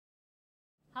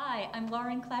Hi, I'm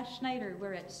Lauren Class Schneider.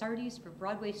 We're at Sardi's for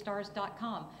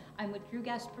BroadwayStars.com. I'm with Drew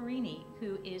Gasparini,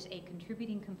 who is a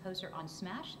contributing composer on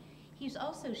Smash. He's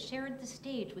also shared the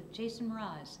stage with Jason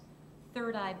Mraz,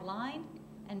 Third Eye Blind,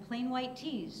 and Plain White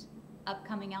Tees.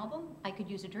 Upcoming album, I Could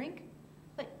Use a Drink.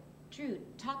 But Drew,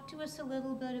 talk to us a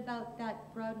little bit about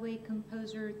that Broadway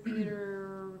composer,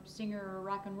 theater, singer,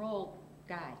 rock and roll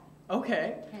guy.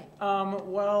 Okay. Hey.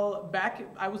 Well,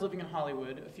 I was living in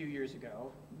Hollywood a few years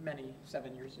ago,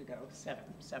 7 years ago,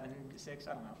 six,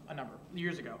 I don't know, a number,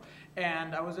 years ago.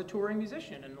 And I was a touring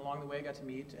musician, and along the way I got to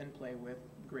meet and play with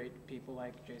great people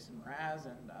like Jason Mraz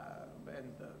and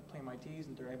the Plain White Tees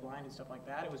and Third Eye Blind and stuff like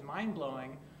that. It was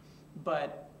mind-blowing,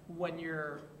 but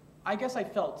I guess I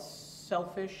felt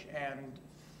selfish and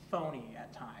phony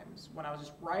at times when I was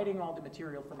just writing all the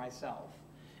material for myself.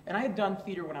 And I had done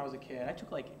theater when I was a kid. I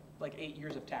took like 8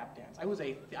 years of tap dance. I was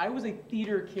a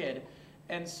theater kid,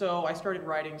 and so I started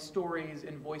writing stories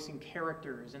and voicing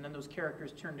characters, and then those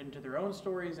characters turned into their own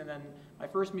stories, and then my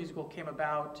first musical came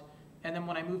about, and then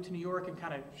when I moved to New York and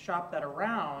kind of shopped that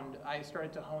around, I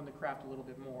started to hone the craft a little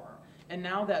bit more. And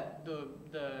now that the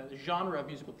genre of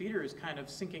musical theater is kind of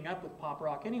syncing up with pop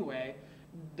rock anyway,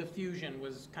 the fusion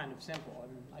was kind of simple,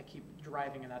 and I keep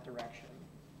driving in that direction.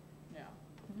 Yeah.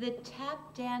 The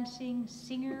tap dancing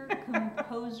singer,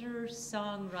 composer,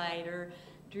 songwriter,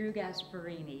 Drew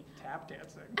Gasparini. Tap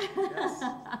dancing, yes.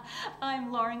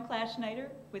 I'm Lauren Class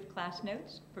Schneider with Class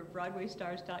Notes for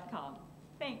BroadwayStars.com.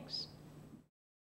 Thanks.